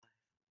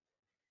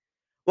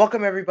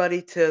Welcome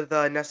everybody to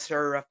the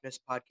Necessary Roughness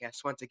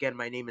podcast. Once again,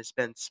 my name is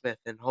Ben Smith,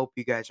 and hope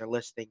you guys are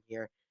listening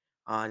here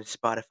on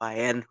Spotify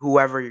and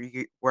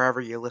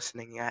wherever you're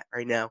listening at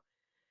right now.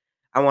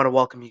 I want to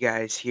welcome you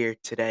guys here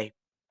today.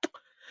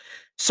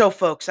 So,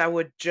 folks, I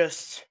would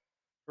just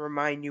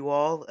remind you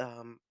all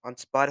on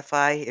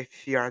Spotify.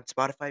 If you're on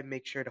Spotify,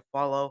 make sure to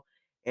follow,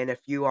 and if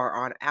you are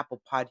on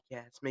Apple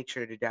Podcasts, make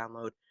sure to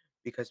download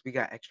because we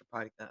got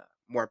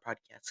more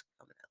podcasts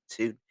coming out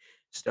soon.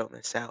 So don't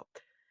miss out.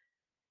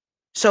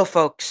 So,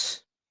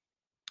 folks,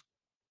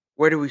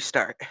 where do we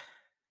start?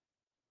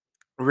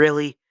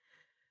 Really,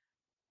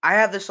 I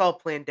have this all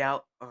planned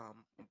out.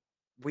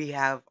 We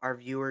have our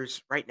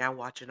viewers right now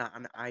watching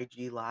on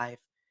IG Live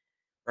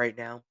right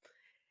now.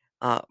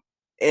 Um,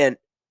 and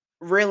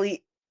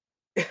really,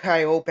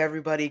 I hope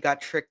everybody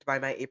got tricked by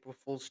my April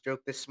Fool's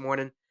joke this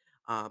morning.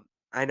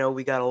 I know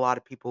we got a lot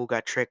of people who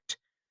got tricked,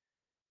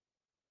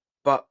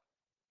 but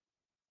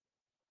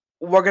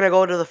we're gonna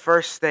go to the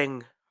first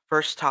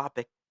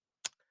topic.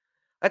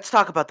 Let's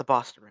talk about the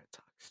Boston Red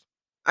Sox.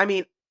 I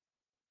mean,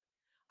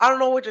 I don't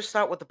know what to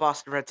start with the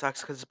Boston Red Sox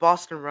because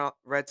the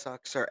Red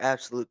Sox are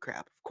absolute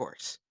crap, of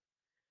course.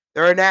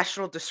 They're a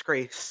national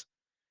disgrace.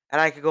 And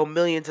I could go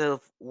millions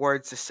of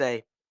words to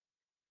say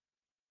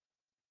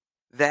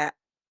that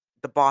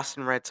the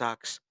Boston Red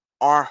Sox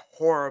are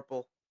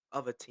horrible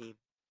of a team,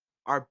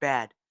 are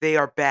bad. They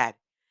are bad.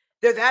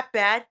 They're that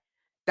bad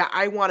that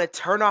I want to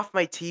turn off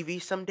my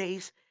TV some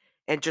days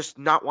and just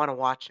not want to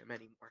watch them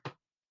anymore.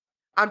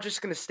 I'm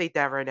just going to state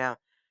that right now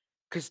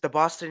because the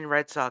Boston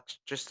Red Sox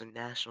just a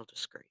national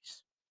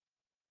disgrace.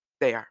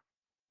 They are.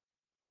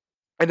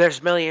 And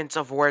there's millions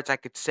of words I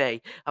could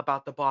say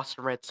about the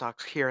Boston Red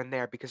Sox here and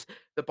there because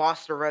the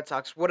Boston Red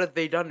Sox, what have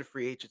they done in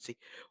free agency?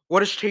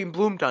 What has Shane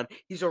Bloom done?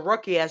 He's a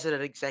rookie as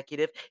an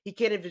executive. He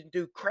can't even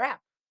do crap.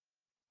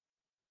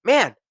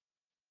 Man,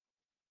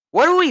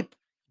 what are we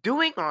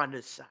doing on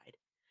this side?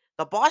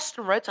 The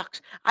Boston Red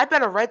Sox. I've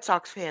been a Red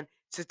Sox fan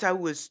since I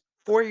was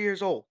 4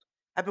 years old.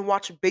 I've been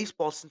watching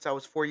baseball since I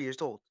was 4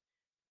 years old.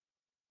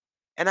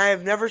 And I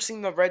have never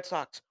seen the Red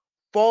Sox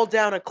fall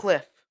down a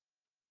cliff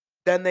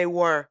than they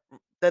were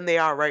than they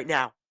are right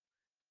now.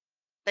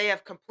 They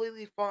have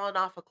completely fallen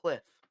off a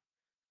cliff.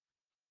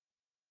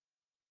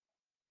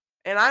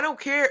 And I don't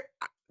care.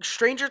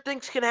 Stranger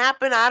things can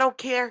happen. I don't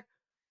care.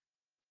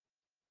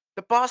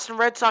 The Boston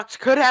Red Sox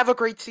could have a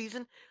great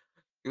season.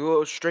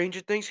 Well,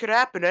 stranger things could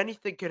happen.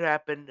 Anything could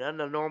happen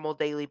on a normal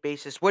daily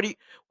basis. What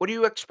do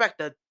you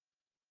expect?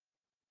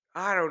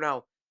 I don't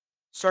know.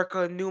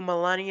 Circa new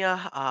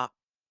millennia. I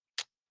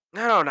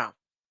don't know.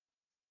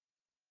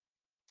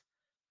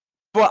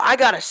 But I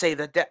gotta say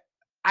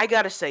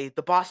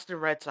the Boston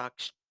Red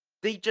Sox.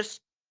 They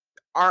just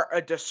are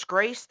a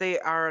disgrace. They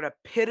are an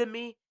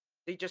epitome.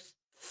 They just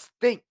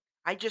stink.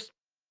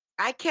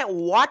 I can't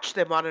watch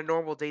them on a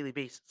normal daily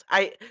basis.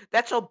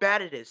 That's how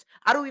bad it is.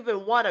 I don't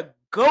even want to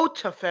go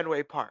to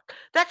Fenway Park.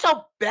 That's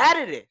how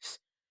bad it is.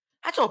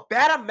 That's how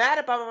bad I'm mad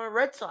about my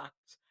Red Sox.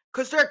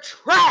 Cause they're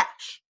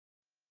trash.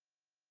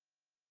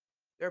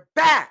 They're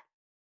bad.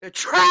 They're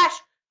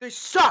trash. They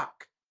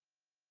suck.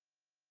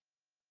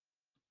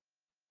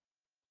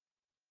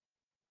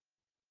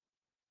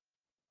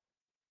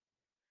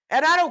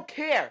 And I don't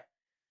care.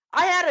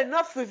 I had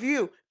enough of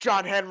you,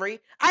 John Henry.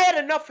 I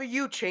had enough of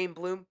you, Chain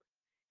Bloom.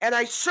 And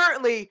I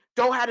certainly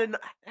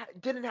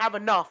didn't have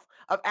enough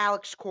of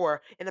Alex Cora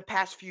in the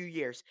past few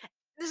years.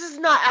 This is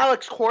not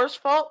Alex Cora's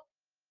fault.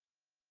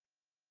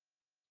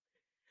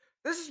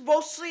 This is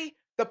mostly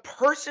the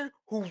person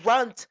who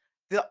runs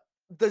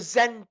the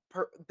Zen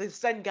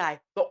guy,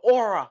 the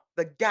aura,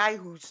 the guy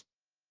who's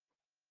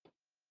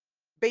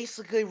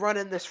basically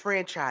running this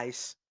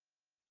franchise.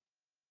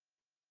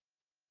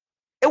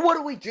 And what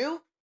do we do?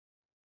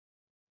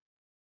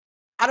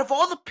 Out of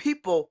all the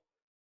people,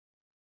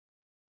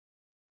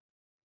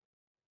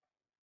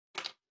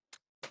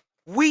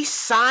 we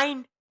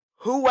sign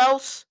who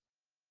else?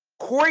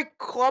 Corey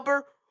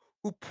Clubber,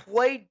 who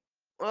played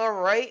all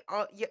right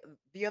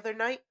the other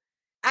night.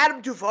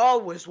 Adam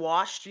Duvall was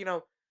washed.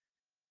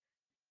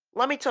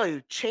 Let me tell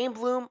you, Chain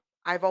Bloom.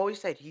 I've always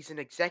said he's an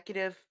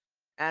executive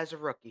as a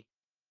rookie,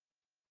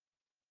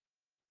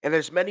 and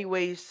there's many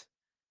ways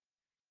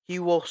he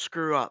will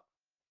screw up.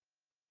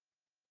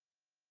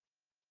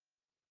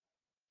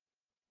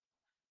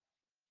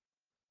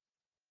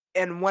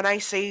 And when I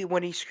say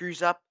when he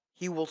screws up,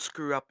 he will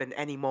screw up in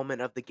any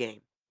moment of the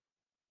game.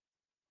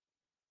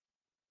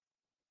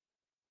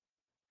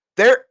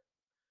 There,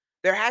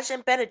 there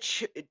hasn't been a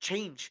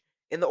change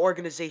in the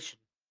organization.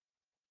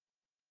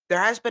 There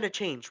has been a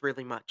change,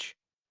 really much.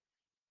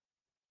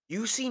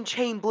 You've seen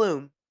Chain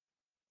Bloom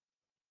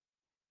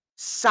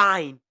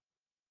sign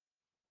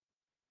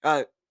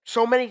uh,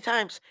 so many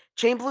times.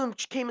 Chain Bloom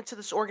came into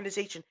this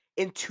organization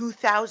in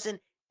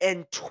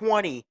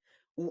 2020,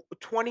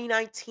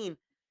 2019,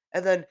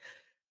 and then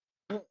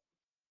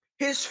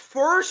his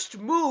first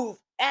move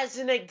as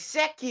an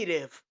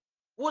executive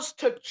was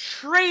to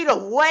trade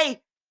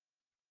away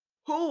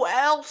who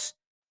else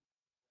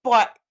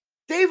but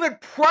David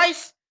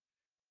Price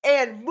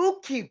and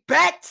Mookie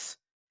Betts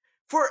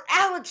For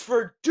Alex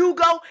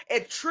Verdugo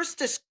and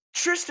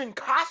Tristan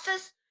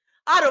Casas,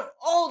 out of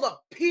all the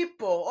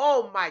people,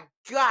 oh my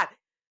god.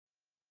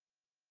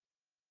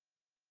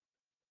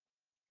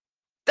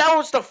 That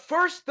was the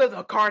first of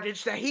the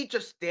carnage that he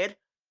just did.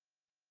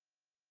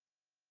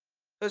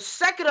 The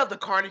second of the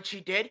carnage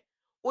he did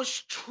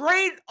was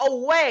trade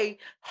away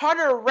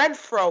Hunter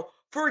Renfroe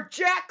for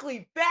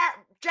Jackie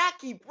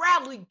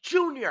Bradley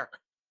Jr.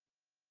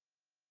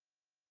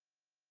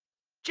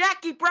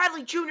 Jackie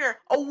Bradley Jr.,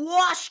 a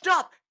washed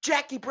up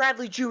Jackie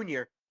Bradley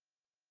Jr.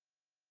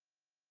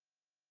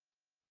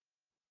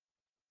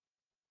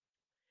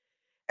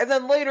 And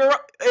then later,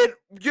 and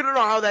you don't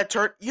know how that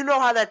turned. You know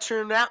how that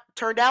turned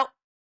out.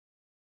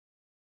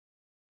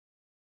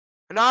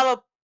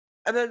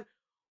 And then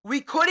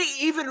we couldn't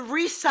even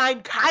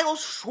re-sign Kyle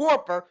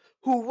Schwarber,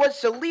 who was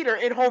the leader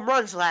in home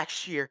runs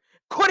last year.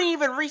 Couldn't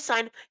even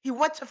re-sign. He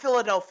went to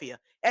Philadelphia,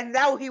 and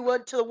now he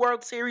went to the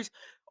World Series.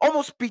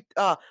 Almost beat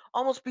the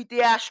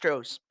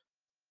Astros.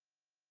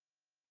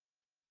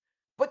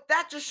 But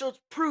that just shows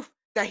proof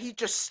that he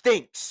just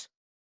stinks.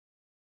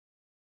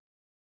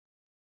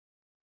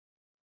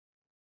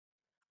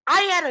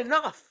 I had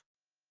enough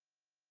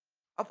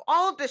of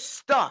all of this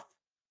stuff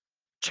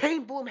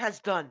Chain Bloom has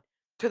done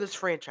to this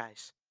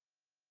franchise.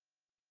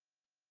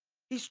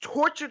 He's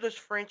tortured this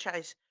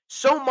franchise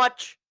so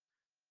much.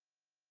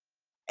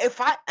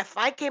 If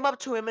I came up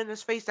to him in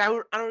his face, I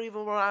don't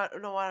even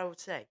know what I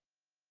would say.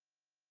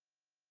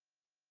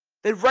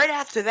 Then right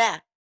after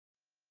that,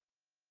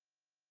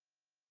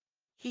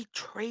 he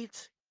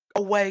trades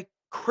away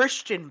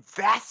Christian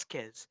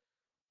Vasquez,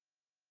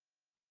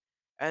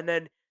 and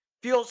then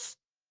feels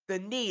the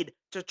need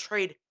to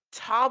trade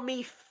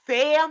Tommy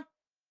Pham.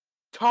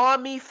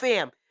 Tommy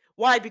Pham.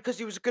 Why? Because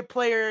he was a good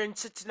player in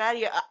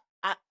Cincinnati.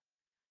 I,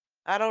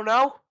 I don't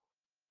know.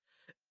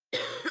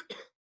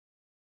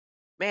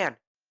 Man,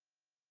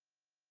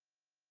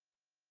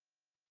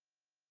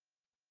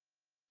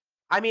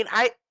 I mean,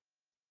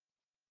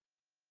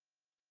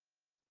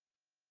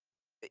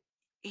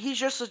 he's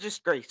just a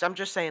disgrace. I'm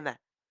just saying that.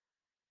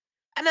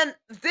 And then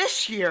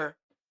this year,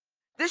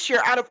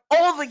 out of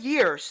all the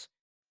years,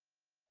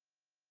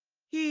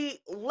 he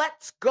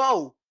lets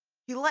go.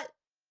 He let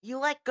he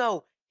let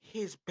go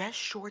his best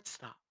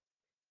shortstop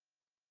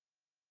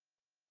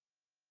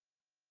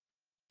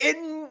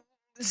in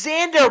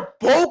Xander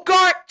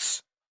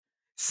Bogaerts.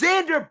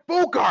 Xander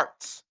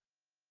Bogaerts.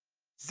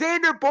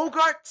 Xander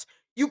Bogaerts.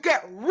 You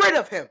get rid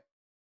of him.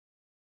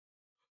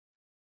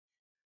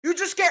 You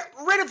just get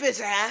rid of his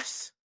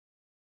ass.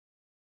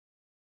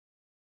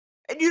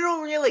 And you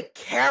don't really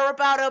care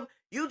about him.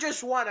 You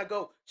just want to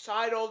go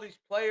sign all these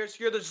players.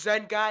 You're the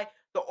Zen guy,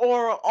 the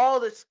aura, all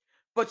this.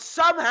 But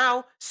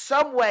somehow,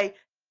 some way,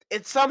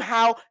 and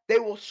somehow they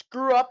will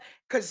screw up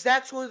because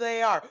that's who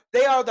they are.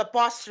 They are the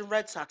Boston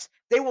Red Sox.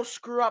 They will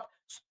screw up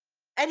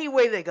any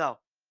way they go.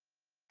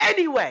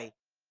 Anyway.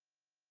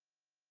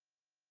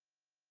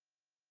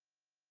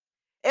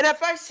 And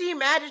if I see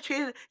him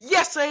agitated,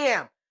 yes, I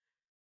am.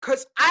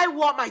 Because I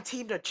want my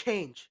team to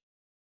change.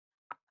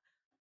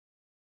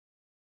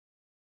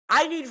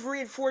 I need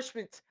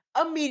reinforcements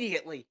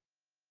immediately.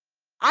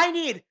 I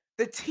need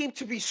the team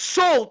to be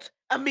sold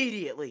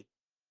immediately.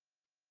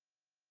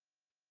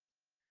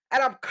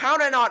 And I'm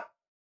counting on,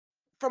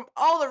 from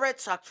all the Red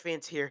Sox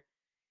fans here,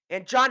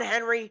 and John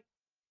Henry,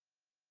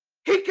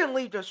 he can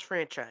lead this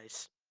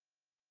franchise.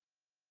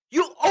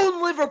 You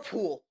own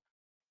Liverpool,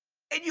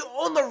 and you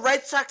own the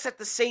Red Sox at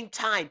the same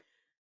time.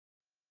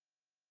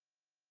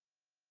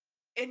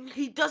 And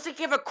he doesn't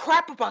give a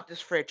crap about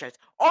this franchise.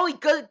 All he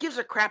gives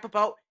a crap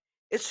about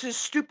is his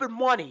stupid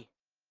money.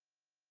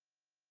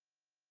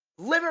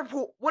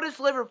 Liverpool, what is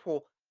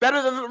Liverpool?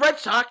 Better than the Red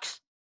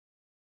Sox?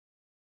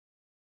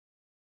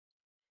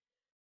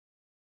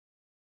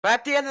 But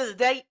at the end of the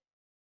day,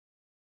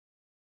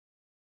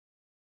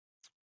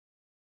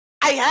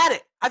 I had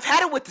it. I've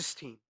had it with this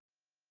team.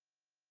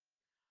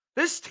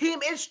 This team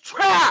is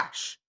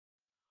trash.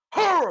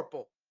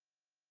 Horrible.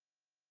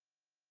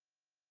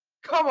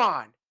 Come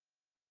on.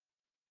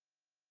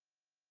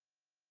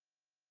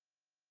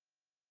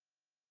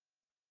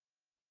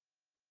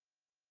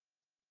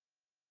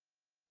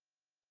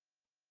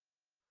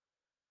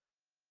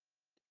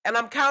 And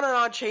I'm counting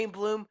on Shane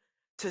Bloom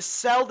to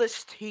sell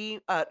this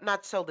team.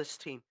 Not sell this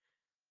team.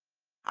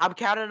 I'm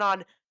counting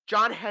on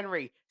John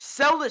Henry.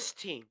 Sell this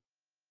team.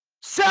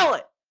 Sell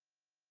it.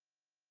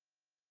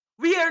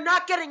 We are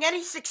not getting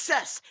any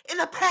success in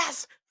the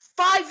past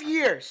 5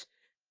 years.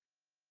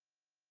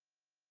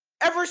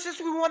 Ever since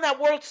we won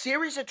that World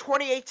Series in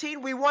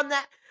 2018, we won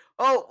that.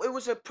 Oh, it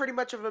was pretty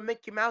much of a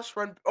Mickey Mouse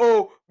run.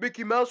 Oh,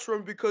 Mickey Mouse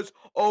run because,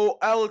 oh,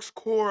 Alex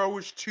Cora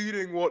was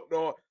cheating,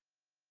 whatnot.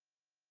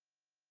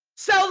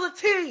 Sell the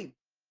team.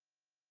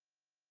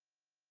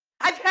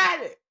 I've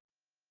had it.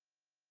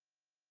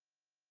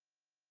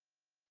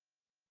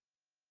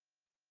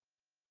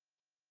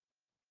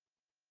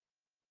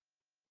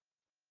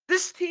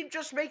 This team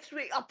just makes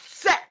me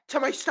upset to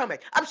my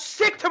stomach. I'm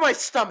sick to my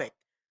stomach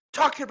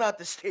talking about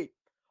this team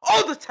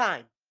all the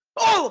time.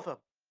 All of them.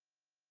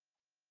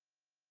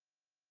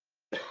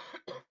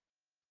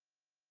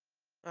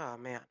 Oh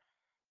man.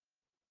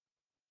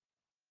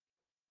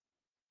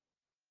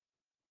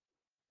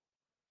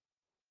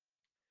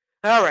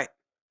 All right.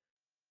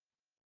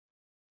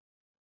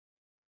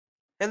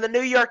 And the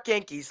New York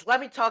Yankees. Let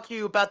me talk to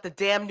you about the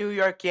damn New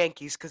York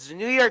Yankees, because the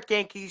New York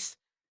Yankees,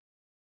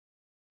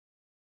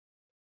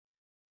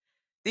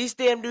 these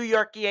damn New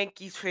York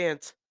Yankees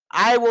fans,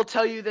 I will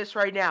tell you this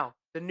right now.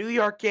 The New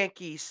York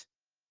Yankees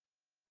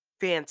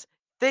fans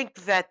think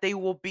that they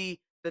will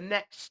be the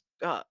next,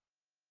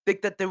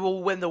 think that they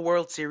will win the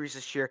World Series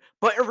this year.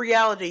 But in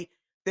reality,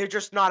 they're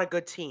just not a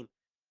good team.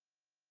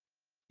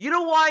 You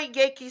know why,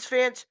 Yankees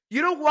fans?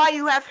 You know why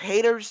you have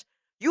haters?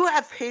 You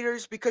have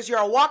haters because you're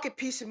a walking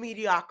piece of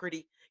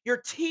mediocrity. Your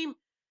team,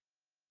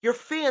 your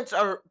fans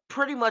are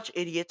pretty much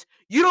idiots.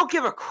 You don't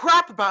give a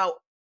crap about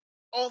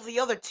all the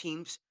other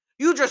teams.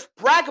 You just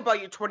brag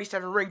about your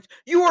 27 rings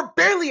you were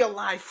barely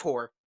alive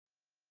for.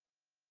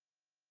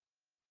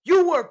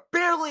 You were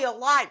barely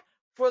alive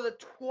for the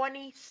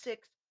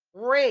 26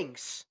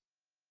 rings.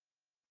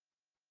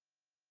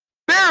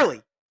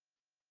 Barely.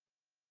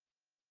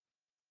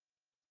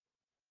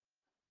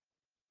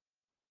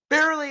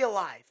 Barely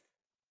alive.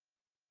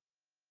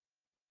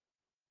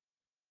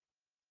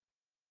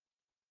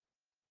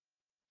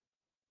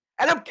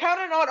 And I'm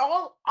counting on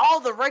all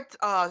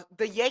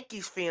the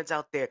Yankees fans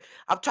out there.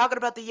 I'm talking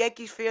about the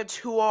Yankees fans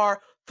who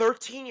are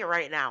 13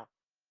 right now.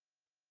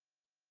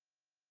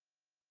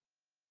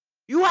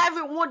 You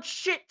haven't won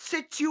shit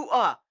since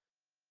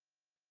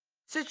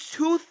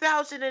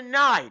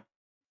 2009.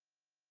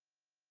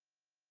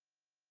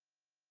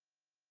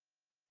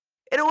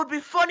 And it would be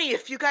funny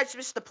if you guys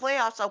missed the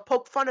playoffs. I'll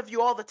poke fun of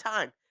you all the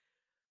time.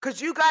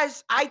 Cause you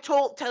guys,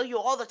 tell you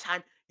all the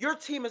time, your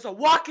team is a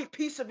walking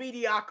piece of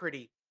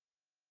mediocrity.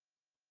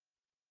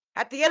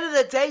 At the end of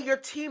the day, your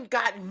team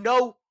got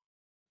no.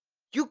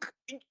 You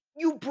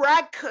you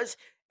brag because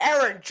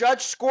Aaron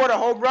Judge scored a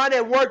home run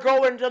and we're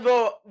going to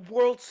the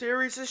World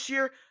Series this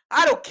year.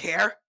 I don't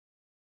care.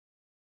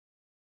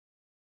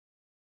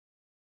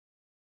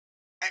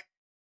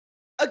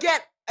 Again,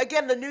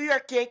 again, the New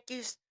York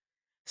Yankees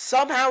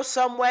somehow,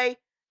 some way,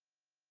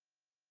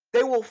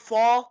 they will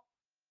fall.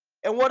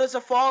 And what is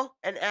a fall?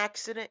 An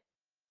accident.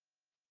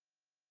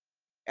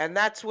 And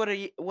that's what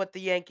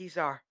the Yankees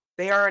are.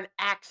 They are an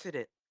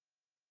accident.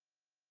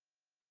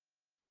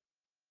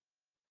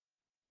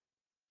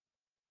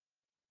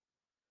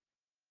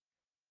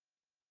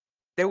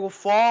 They will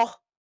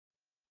fall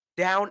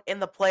down in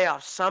the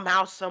playoffs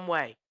somehow, some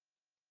way.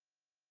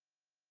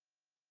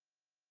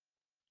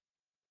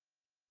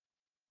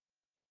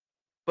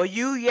 But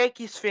you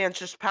Yankees fans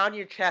just pound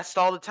your chest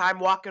all the time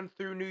walking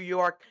through New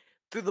York,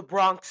 through the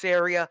Bronx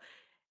area,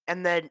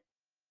 and then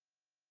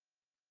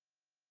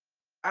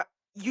uh,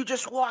 you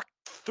just walk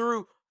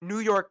through New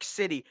York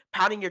City,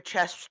 pounding your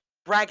chest,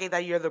 bragging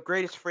that you're the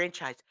greatest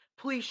franchise.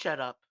 Please shut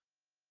up.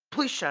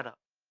 Please shut up.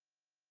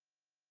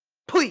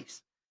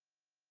 Please.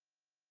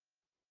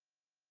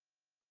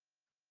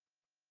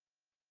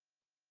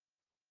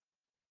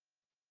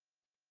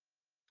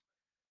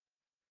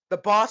 The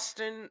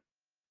Boston.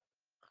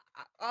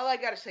 All I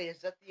gotta say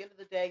is, at the end of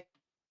the day,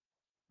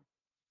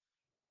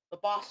 the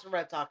Boston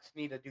Red Sox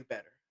need to do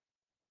better.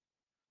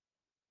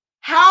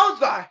 How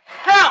the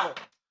hell?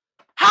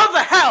 How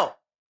the hell?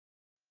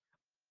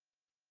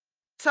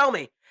 Tell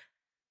me,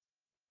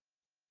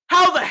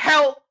 how the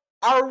hell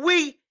are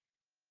we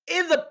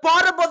in the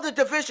bottom of the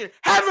division?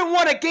 Haven't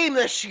won a game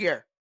this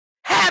year.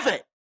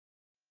 Haven't.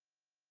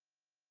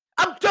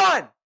 I'm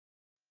done.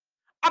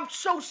 I'm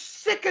so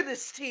sick of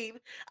this team.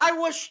 I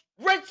wish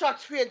Red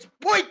Sox fans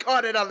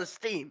boycotted on this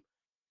team.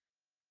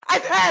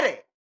 I've had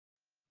it.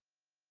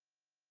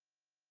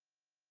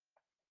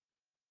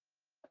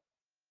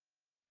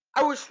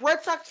 I wish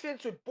Red Sox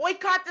fans would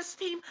boycott this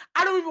team.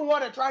 I don't even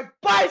want to drive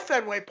by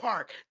Fenway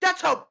Park.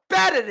 That's how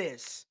bad it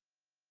is.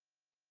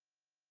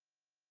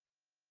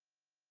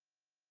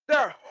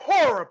 They're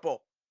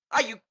horrible.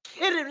 Are you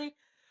kidding me?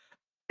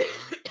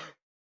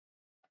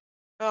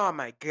 Oh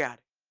my god.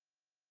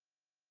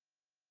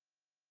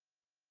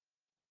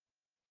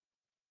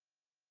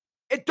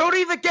 And don't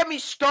even get me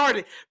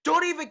started.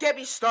 Don't even get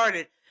me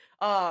started.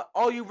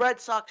 All you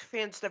Red Sox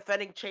fans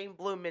defending Shane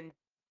Bloom and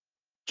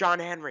John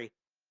Henry.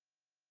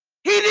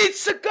 He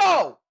needs to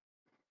go.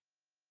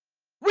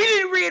 We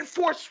need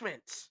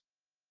reinforcements.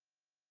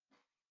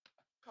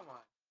 Come on.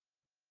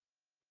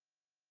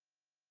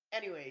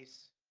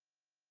 Anyways,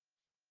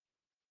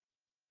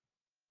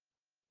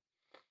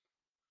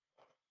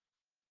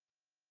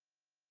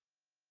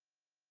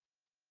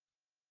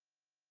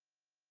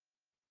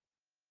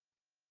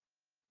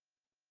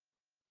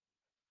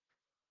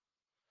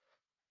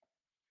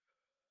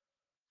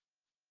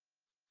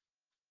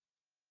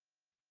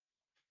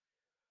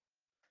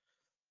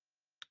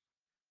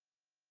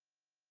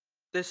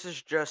 this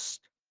is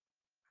just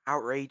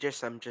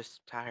outrageous. I'm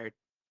just tired.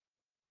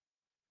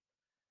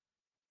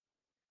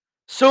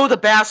 So the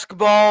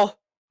basketball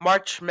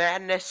March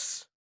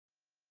Madness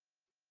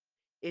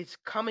is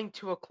coming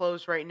to a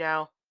close right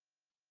now.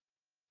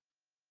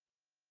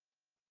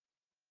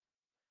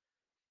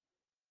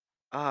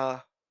 Uh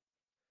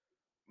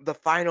the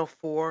Final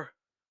Four.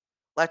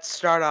 Let's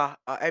start off.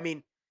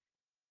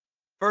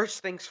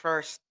 First things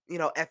first.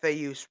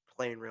 FAU's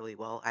playing really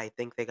well. I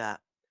think they got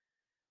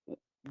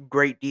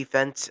great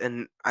defense,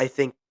 and I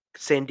think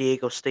San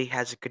Diego State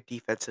has a good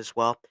defense as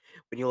well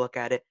when you look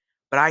at it.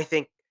 But I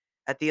think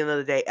at the end of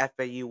the day,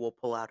 FAU will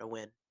pull out a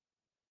win.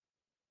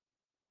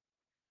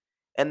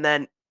 And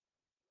then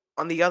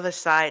on the other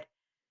side,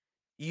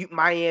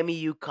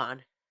 Miami, UConn.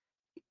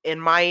 In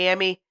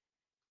Miami,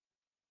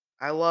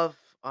 I love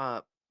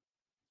uh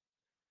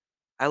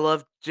I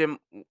love Jim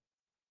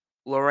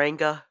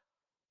Loranga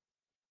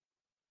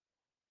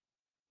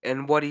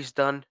and what he's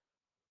done.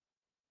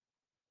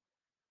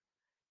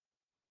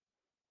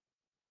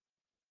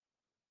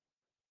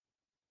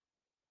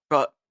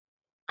 But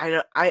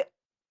I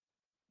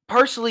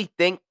personally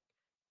think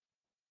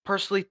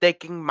personally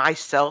thinking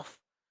myself,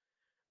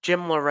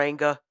 Jim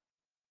Loranga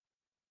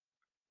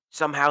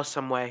somehow,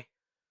 some way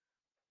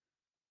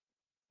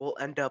will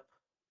end up.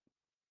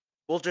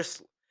 We'll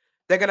just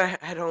they're gonna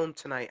head home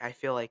tonight. I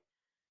feel like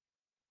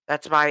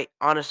that's my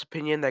honest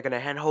opinion. They're gonna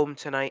head home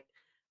tonight,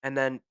 and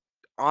then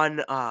on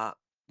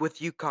with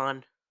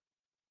UConn,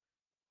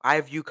 I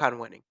have UConn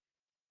winning.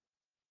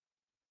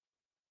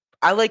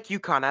 I like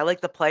UConn. I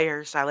like the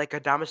players. I like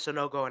Adama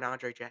Sanogo and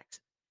Andre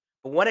Jackson.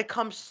 But when it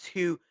comes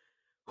to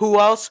who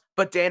else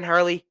but Dan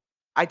Hurley,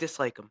 I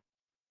dislike him.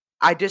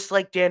 I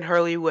dislike Dan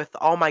Hurley with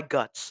all my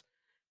guts.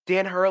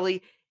 Dan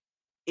Hurley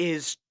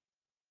is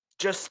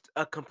just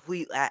a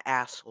complete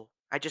asshole.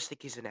 I just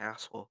think he's an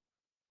asshole.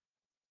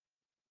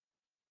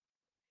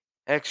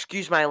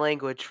 Excuse my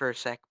language for a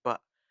sec,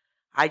 but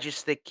I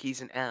just think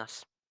he's an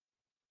ass.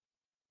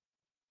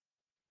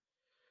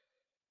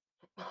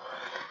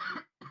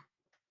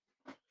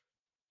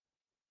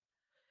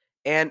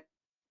 And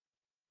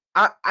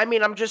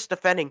I'm just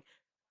defending.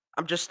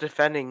 I'm just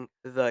defending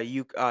the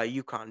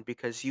UConn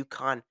because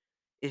UConn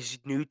is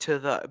new to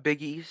the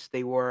Big East.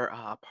 They were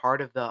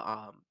part of the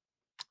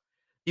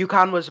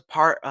UConn was a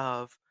part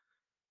of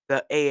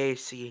the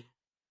AAC,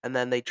 and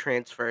then they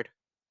transferred,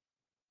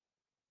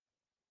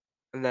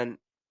 and then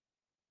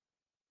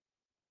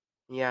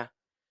yeah,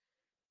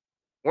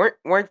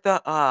 weren't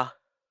the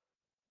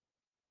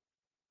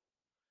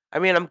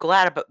I'm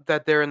glad about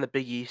that they're in the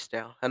Big East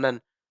now, and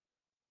then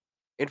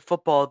in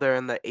football they're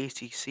in the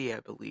ACC, I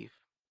believe.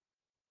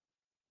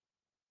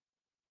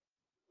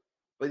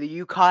 But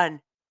the UConn,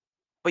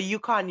 but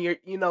UConn,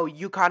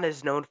 UConn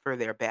is known for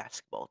their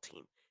basketball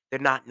team. They're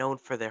not known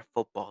for their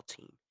football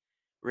team,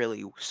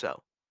 really.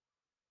 So,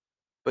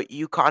 but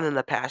UConn in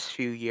the past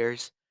few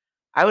years,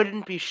 I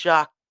wouldn't be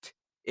shocked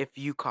if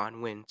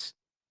UConn wins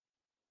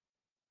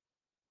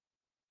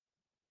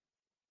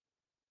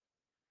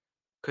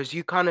because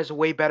UConn is a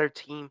way better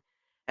team,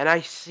 and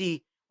I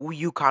see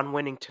UConn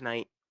winning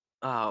tonight.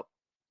 Uh,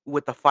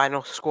 with the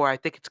final score, I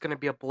think it's going to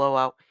be a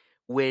blowout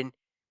win,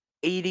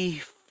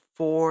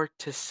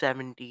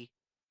 84-70,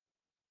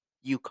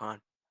 UConn.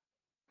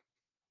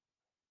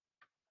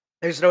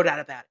 There's no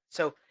doubt about it.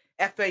 So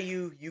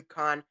FAU,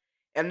 UConn,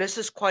 and this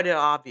is quite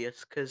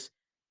obvious because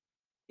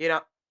you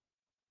know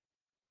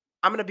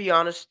I'm gonna be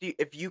honest.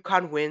 If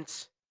UConn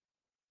wins,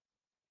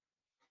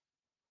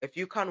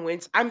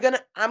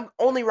 I'm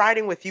only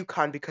riding with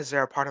UConn because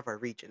they're a part of our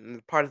region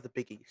and part of the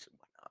Big East and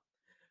whatnot.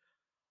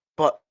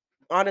 But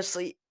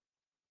honestly,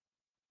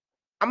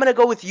 I'm gonna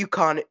go with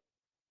UConn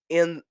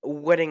in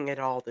winning it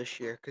all this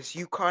year because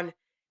UConn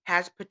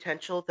has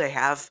potential. They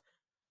have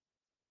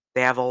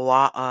a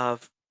lot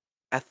of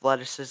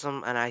athleticism,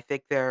 and I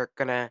think they're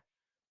gonna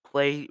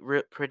play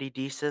pretty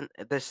decent.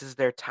 This is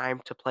their time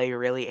to play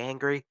really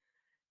angry.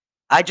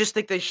 I just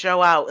think they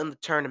show out in the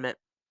tournament.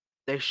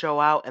 They show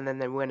out and then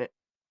they win it.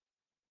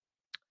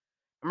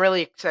 I'm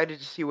really excited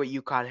to see what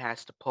UConn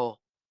has to pull.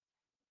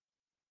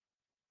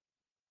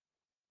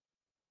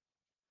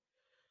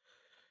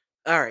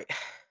 All right.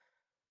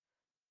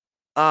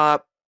 Uh,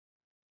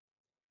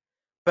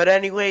 but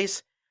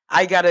anyways,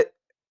 I got to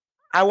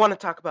I want to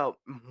talk about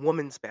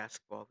women's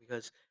basketball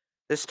because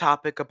this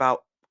topic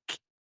about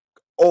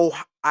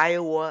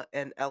Iowa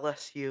and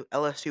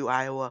LSU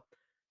Iowa.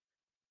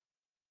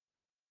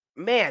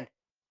 Man,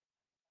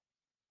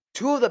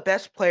 two of the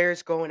best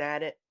players going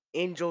at it,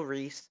 Angel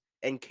Reese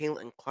and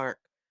Caitlin Clark.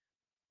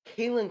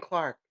 Caitlin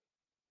Clark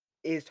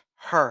is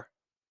her.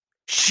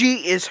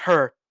 She is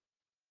her.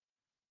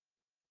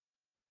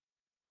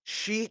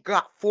 She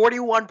got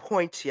 41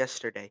 points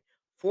yesterday.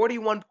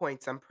 41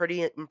 points. I'm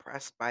pretty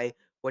impressed by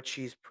what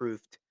she's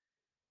proved.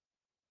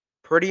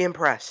 Pretty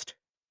impressed.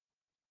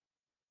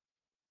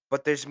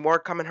 But there's more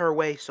coming her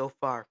way so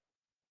far.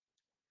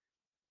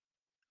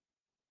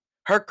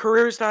 Her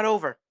career is not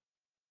over.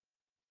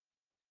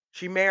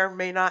 She may or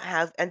may not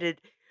have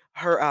ended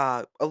her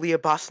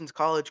Aaliyah Boston's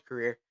college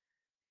career.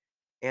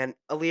 And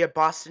Aaliyah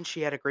Boston,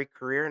 she had a great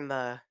career in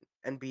the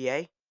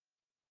NBA.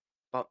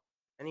 But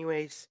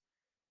anyways,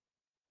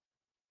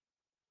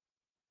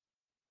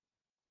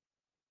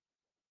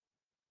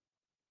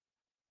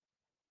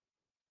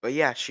 but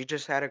yeah, she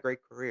just had a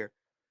great career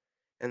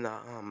in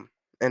the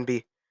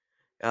NBA.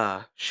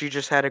 She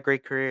just had a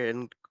great career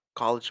in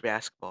college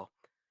basketball.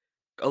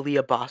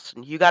 Aaliyah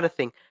Boston. You got to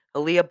think,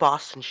 Aaliyah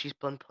Boston. She's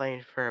been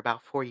playing for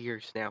about 4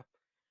 years now,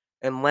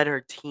 and led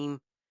her team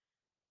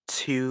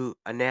to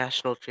a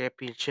national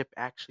championship.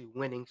 Actually,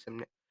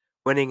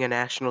 winning a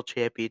national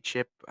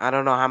championship. I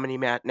don't know how many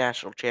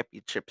national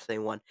championships they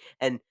won,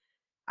 and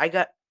I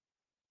got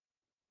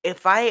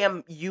if I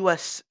am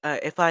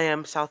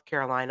South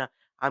Carolina,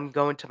 I'm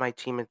going to my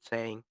team and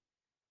saying,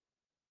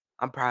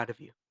 "I'm proud of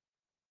you."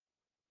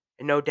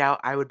 And no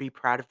doubt I would be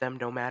proud of them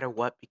no matter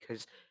what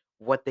because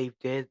what they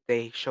did,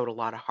 they showed a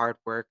lot of hard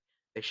work.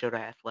 They showed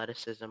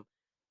athleticism.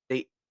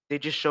 They they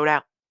just showed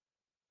out.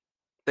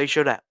 They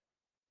showed out.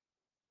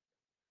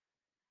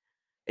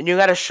 And you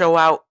got to show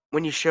out.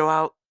 When you show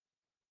out,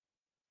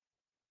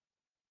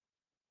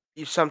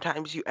 you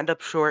sometimes you end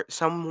up short.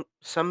 Some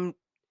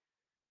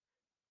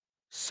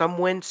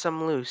win,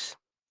 some lose.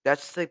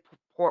 That's the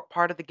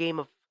part of the game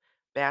of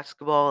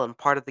basketball and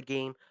part of the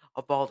game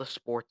of all the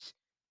sports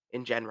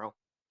in general.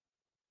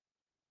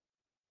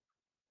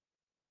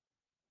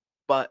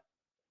 But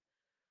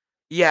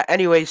yeah,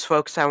 anyways,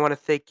 folks, I want to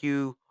thank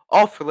you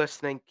all for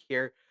listening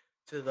here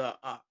to the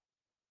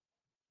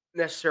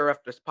Necessary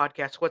Roughness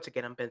podcast. Once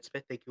again, I'm Ben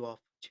Smith. Thank you all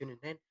for tuning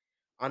in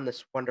on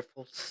this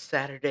wonderful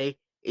Saturday,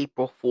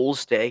 April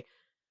Fool's Day.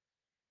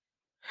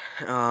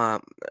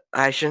 Um,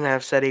 I shouldn't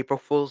have said April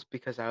Fools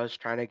because I was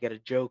trying to get a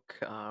joke.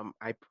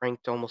 I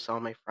pranked almost all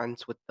my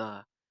friends with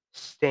the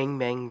Stang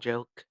Bang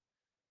joke,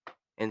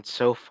 and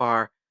so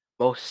far,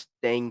 most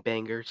Stang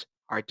Bangers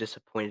are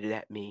disappointed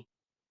at me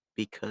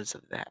because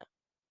of that.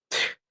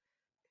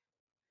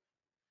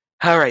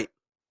 All right.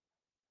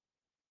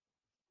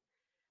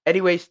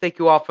 Anyways, thank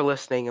you all for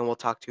listening, and we'll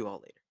talk to you all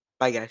later.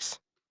 Bye, guys.